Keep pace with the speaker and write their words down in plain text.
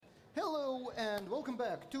and welcome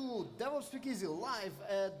back to DevOps Speakeasy live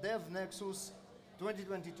at DevNexus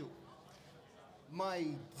 2022. My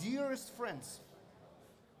dearest friends,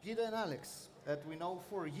 Peter and Alex, that we know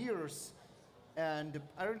for years, and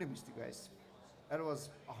I really missed you guys. It was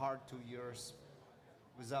a hard 2 years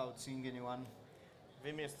without seeing anyone.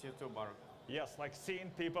 We missed you too, Baruch. Yes, like seeing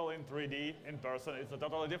people in 3D in person is a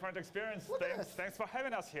totally different experience. Thanks for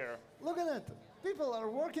having us here. Look at it. People are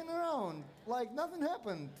walking around like nothing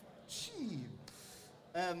happened. Gee.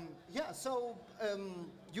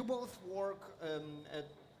 You both work at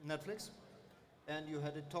Netflix, and you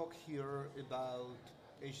had a talk here about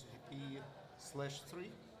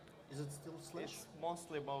HTTP/3. Is it still slash? It's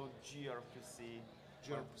mostly about gRPC,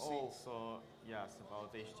 but also, yes,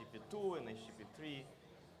 about HTTP2 and HTTP3.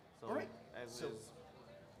 So, all right.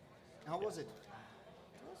 How was it?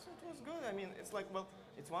 It was good. I mean, it's like, well,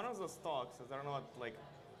 it's one of those talks that are not like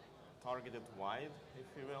targeted wide, if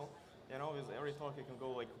you will. You know, with every talk you can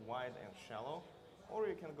go like wide and shallow, or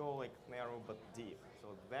you can go like narrow but deep.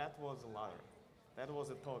 So that was a ladder. That was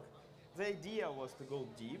a talk. The idea was to go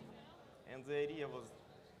deep, and the idea was,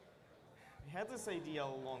 we had this idea a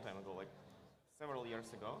long time ago, like several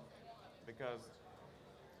years ago, because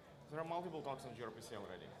there are multiple talks on gRPC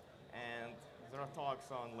already. And there are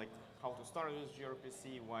talks on like how to start with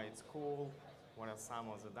gRPC, why it's cool, what are some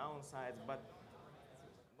of the downsides, but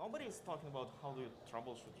nobody is talking about how do you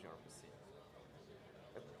troubleshoot gRPC.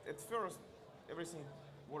 At first, everything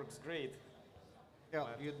works great.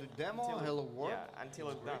 Yeah, you do demo, hello world. Yeah, until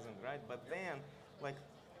it doesn't, right? But then, like,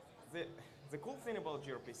 the cool thing about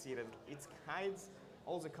gRPC is that it hides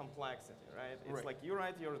all the complexity, right? It's like you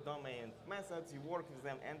write your domain methods, you work with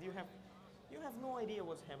them, and you have no idea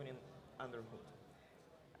what's happening under hood.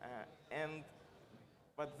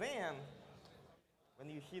 But then, when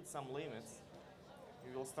you hit some limits,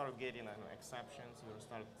 you will start getting exceptions, you will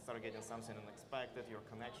start getting something unexpected, your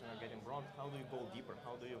connection are getting broke. How do you go deeper?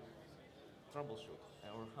 How do you troubleshoot?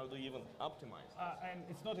 Or how do you even optimize? And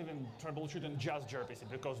it's not even troubleshooting just gRPC,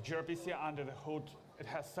 because gRPC under the hood, it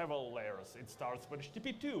has several layers. It starts with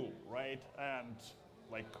HTTP2, right? And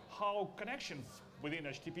like how connections within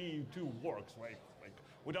HTTP2 works, right? Like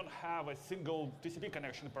we don't have a single TCP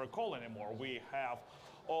connection per call anymore. We have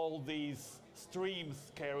all these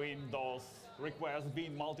streams carrying those requests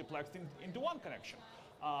being multiplexed into one connection.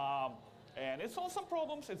 And it solves some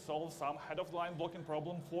problems. It solves some head-of-line blocking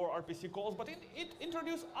problem for RPC calls, but it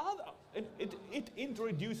introduces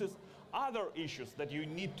other issues that you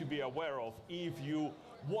need to be aware of if you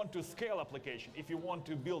want to scale application, if you want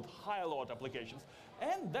to build high-load applications.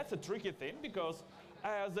 And that's a tricky thing because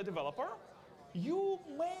as a developer, you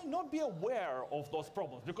may not be aware of those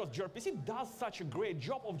problems because gRPC does such a great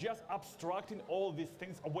job of just abstracting all these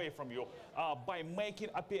things away from you by making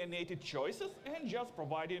opinionated choices and just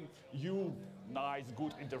providing you nice,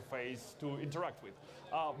 good interface to interact with.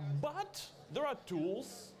 But there are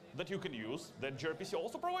tools that you can use that gRPC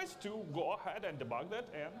also provides to go ahead and debug that,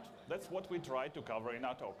 and that's what we try to cover in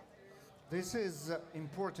our talk. This is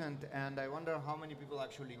important, and I wonder how many people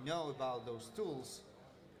actually know about those tools.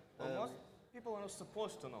 Most people are not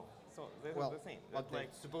supposed to know, so that's the thing. But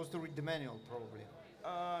they're supposed to read the manual, probably.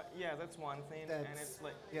 Yeah, that's one thing, and it's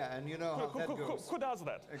like... Yeah, and you know how that goes. Who does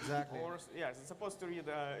that? Exactly. Or, yes, it's supposed to read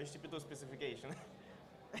HTTP2 specification.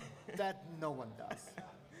 That no one does.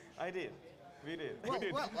 I did. We did. Well,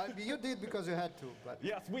 you did because you had to, but...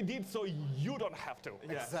 Yes, we did, so you don't have to.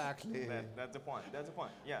 Yes, exactly. That's the point. That's the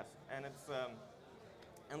point, yes. And it's...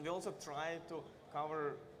 and we also try to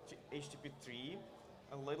cover HTTP3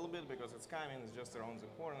 a little bit because it's coming, it's just around the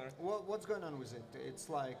corner. What's going on with it? It's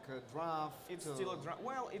like a draft? It's still a draft.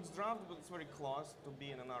 Well, it's draft, but it's very close to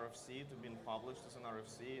being an RFC, to being published as an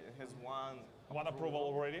RFC. It has one approval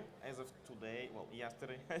already? As of today, well,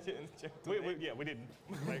 yesterday. I didn't check today. We didn't.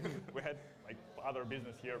 We had other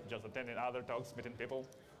business here, just attending other talks, meeting people.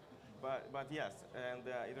 But yes, and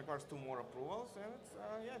it requires 2 more approvals, and it's,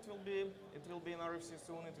 it will be an RFC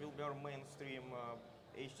soon. It will be our mainstream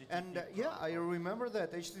HTTP. And I remember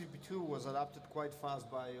that HTTP2 was adopted quite fast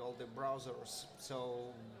by all the browsers,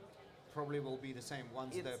 so probably will be the same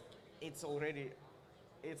once it's already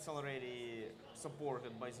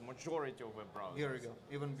supported by the majority of web browsers. Here we go,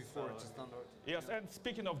 even before it's a standard. Yes, and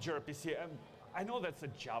speaking of gRPC, I know that's a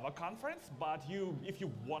Java conference, but if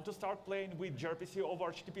you want to start playing with gRPC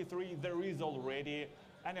over HTTP3, there is already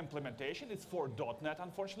an implementation. It's for .NET,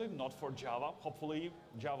 unfortunately, not for Java. Hopefully,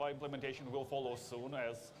 Java implementation will follow soon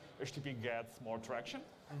as HTTP gets more traction.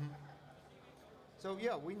 Mm-hmm. So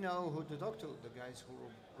yeah, we know who to talk to, the guys who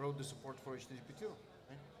wrote the support for HTTP2.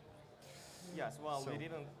 Right? Yes, well, we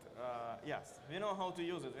didn't, yes, we know how to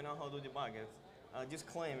use it, we know how to debug it.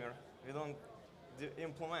 Disclaimer, we don't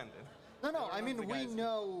implement it. No, They no, were I not mean, the we guys-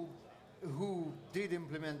 know who did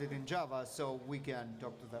implement it in Java, so we can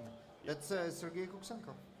talk to them. That's Sergey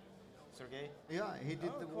Kuksenko. Sergey? Yeah, he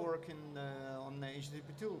did Oh, the cool. work on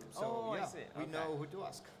HTTP2. So Oh, I yeah, see. we Okay. know who to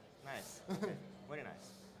ask. Nice. Okay. Very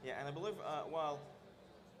nice. Yeah, and I believe, well,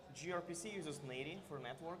 gRPC uses NATI for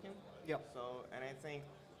networking. Yeah. So, and I think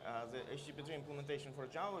the HTTP3 implementation for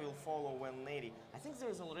Java will follow when NATI. I think there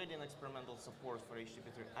is already an experimental support for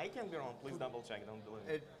HTTP3. I can be wrong. Please double check. Don't believe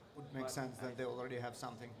me. It would make But sense that they already have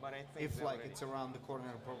something. But I think If they like already- it's around the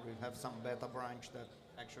corner, probably have some beta branch that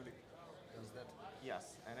actually does that.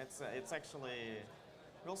 Yes, and it's actually.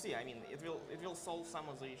 We'll see. I mean, it will solve some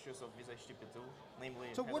of the issues of with HTTP2, namely.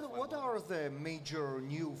 So head what, of what line are the major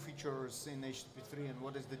new features in HTTP3 and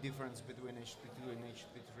what is the difference between HTTP2 and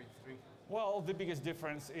HTTP3? Well, the biggest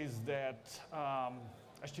difference is that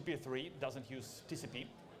HTTP3 doesn't use TCP,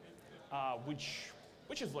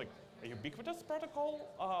 which is like a ubiquitous protocol,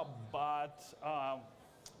 but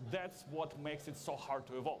that's what makes it so hard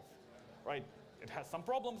to evolve, right? It has some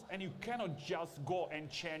problems, and you cannot just go and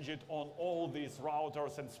change it on all these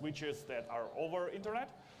routers and switches that are over internet.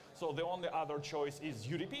 So the only other choice is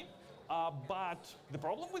UDP. But the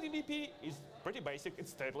problem with UDP is pretty basic.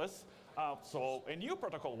 It's stateless. So a new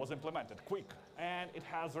protocol was implemented, Quick, and it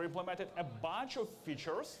has implemented a bunch of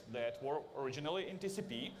features that were originally in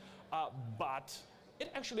TCP, but it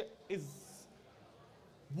actually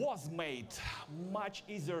was made much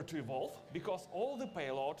easier to evolve because all the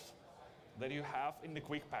payload that you have in the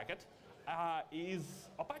Quick packet is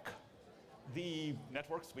opaque. The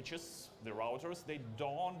network switches, the routers, they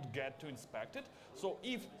don't get to inspect it. So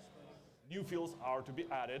if new fields are to be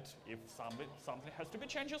added, if something has to be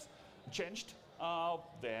changed,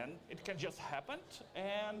 then it can just happen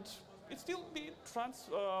and it still be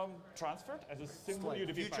transferred as a single Like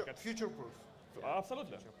UDP packet. future-proof.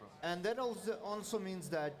 Absolutely. And that also means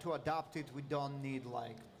that to adapt it, we don't need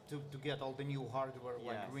like to get all the new hardware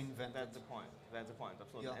like Yes, reinvented. that's the point. That's the point.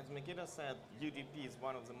 Absolutely. Yeah. As Mikita said, UDP is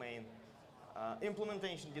one of the main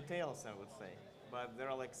implementation details, I would say. But there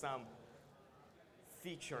are like some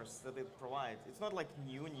features that it provides. It's not like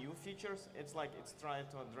new features. It's like it's trying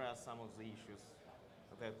to address some of the issues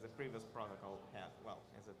that the previous protocol had. Well,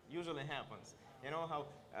 as it usually happens. You know how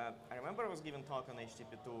I remember I was giving talk on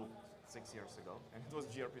HTTP2 6 years ago, and it was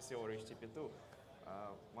gRPC over HTTP2.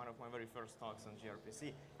 One of my very first talks on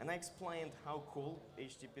gRPC, and I explained how cool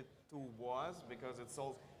HTTP2 was because it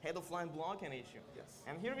solved head-of-line blocking issue. Yes.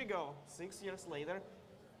 And here we go, 6 years later,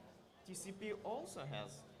 TCP also has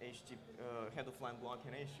head-of-line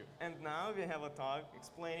blocking issue. And now we have a talk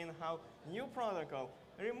explaining how new protocol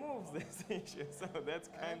removes this issue. So that's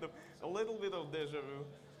kind of a little bit of deja vu.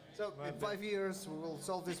 So in 5 years, we will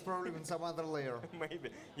solve this problem in some other layer. Maybe,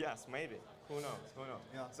 yes, maybe. Who knows? Who knows?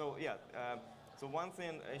 Yeah. So yeah, so one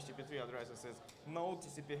thing HTTP3 addresses is no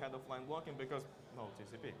TCP head-of-line blocking because no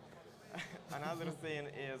TCP. Another thing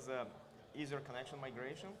is easier connection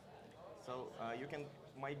migration. So you can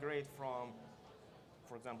migrate from,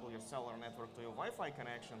 for example, your cellular network to your Wi-Fi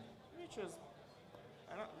connection, which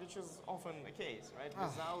is often the case, right?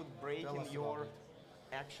 Without tell breaking us your about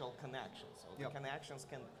actual connections. So Yep. the connections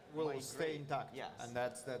can Will migrate. stay intact. Yes. And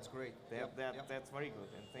that's great. Yep, yep. That's very good.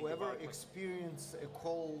 And think Whoever about, like, experienced a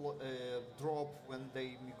call drop when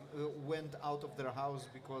they went out of their house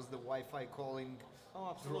because the Wi-Fi calling Oh,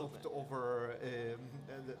 absolutely. dropped over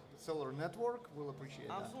the cellular network will appreciate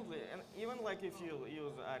that. Absolutely, and even like if you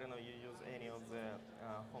use, I don't know, you use any of the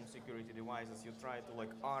home security devices, you try to like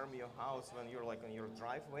arm your house when you're like on your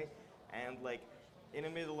driveway, and like in the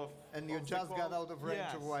middle of And you of the just got call- out of range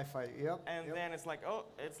Yes. of Wi-Fi. Yep. And yep. then it's like, oh,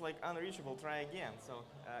 it's like unreachable. Try again. So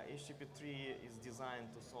HTTP3 is designed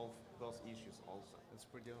to solve those issues also. That's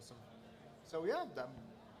pretty awesome. So yeah,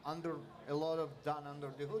 under a lot of done under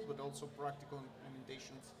the hood, but also practical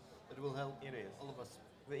implementations that will help It is. all of us.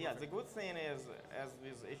 Yeah, the good thing is, as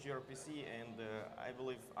with HgRPC and I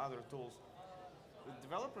believe other tools, the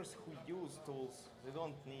developers who use tools, they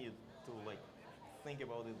don't need to like think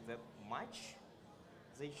about it that much.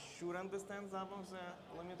 They should understand some of the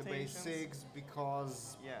The limitations. basics,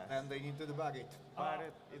 because Yes. then they need to debug it. But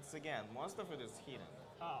it's again, most of it is hidden.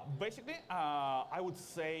 Basically, I would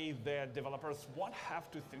say that developers won't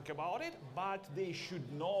have to think about it, but they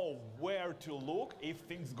should know where to look if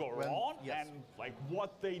things go When- wrong yes. and like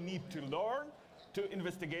what they need to learn to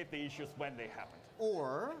investigate the issues when they happen.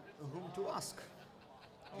 Or whom to ask.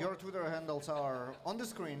 Your Twitter handles are on the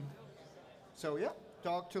screen. So yeah,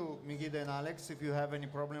 talk to Mikita and Alex if you have any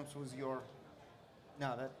problems with your.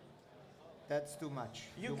 No, That's too much.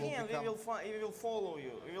 You will can. become- We will follow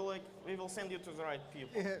you. We will send you to the right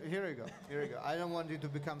people. Here you go. Here you go. I don't want you to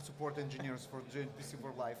become support engineers for JNPC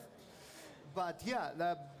for life. But yeah,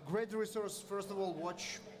 the great resource. First of all,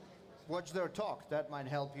 watch their talk. That might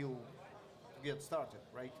help you to get started,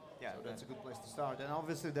 right? Yeah, So that's a good place to start. And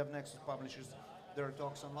obviously, DevNexus publishes their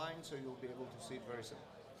talks online, so you'll be able to see it very soon.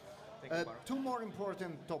 Thank you, Bart. Two more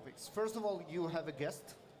important topics. First of all, you have a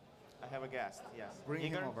guest. I have a guest. Yes. Bring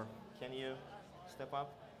him Igor, over. Can you step up?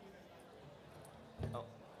 Oh,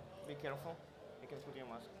 be careful. You can put your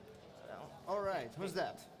mask down. All right. Who's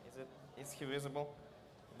that? Is he visible?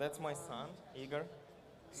 That's my son, Igor.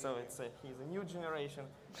 So he's a new generation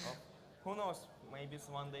of, who knows, maybe it's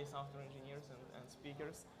one day software engineers and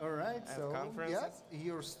speakers. All right. At So conferences. yeah,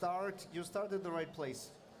 you started the right place.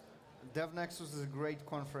 DevNexus is a great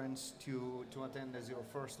conference to attend as your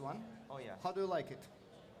first one. Oh yeah. How do you like it?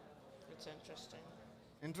 It's interesting.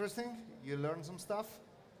 Interesting? You learn some stuff?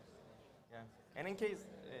 Yeah. And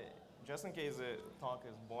just in case the talk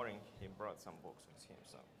is boring, he brought some books with him.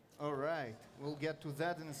 So All right. We'll get to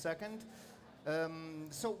that in a second.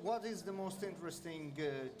 So what is the most interesting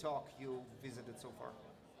talk you visited so far?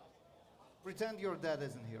 Pretend your dad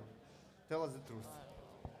isn't here. Tell us the truth.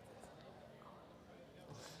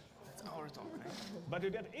 that's our talk, right? But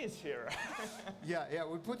your dad is here. Yeah,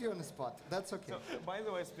 we put you on the spot. That's okay. So, by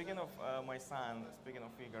the way, speaking of my son, speaking of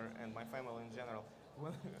Igor, and my family in general,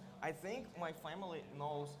 well, I think my family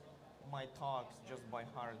knows my talks just by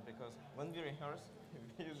heart because when we rehearse,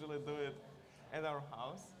 we usually do it at our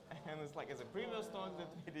house, and it's like as a previous talk that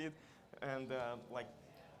we did, and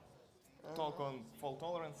talk on fault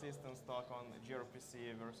tolerance systems, talk on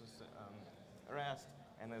gRPC versus REST,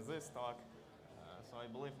 and as this talk. So I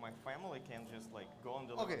believe my family can just go on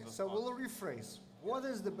the Okay, so we'll rephrase. What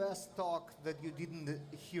is the best talk that you didn't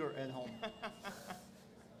hear at home?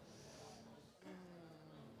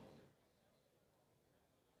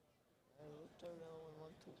 I looked around and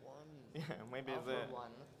went to one. Yeah, maybe Alpha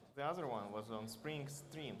one. the other one was on Spring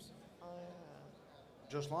Streams. Oh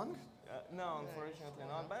yeah. Josh Long? No, unfortunately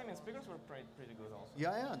not. But I mean, speakers were pretty good also.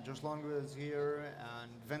 Yeah. Josh Long was here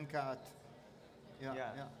and Venkat. Yeah.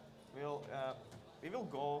 We will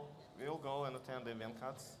go and attend the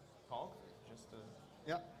Venkat's talk just to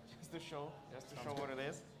Yeah. show what it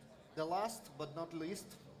is. The last but not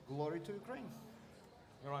least, glory to Ukraine.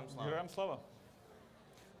 Героям слава. Героям слава.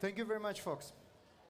 Thank you very much, folks.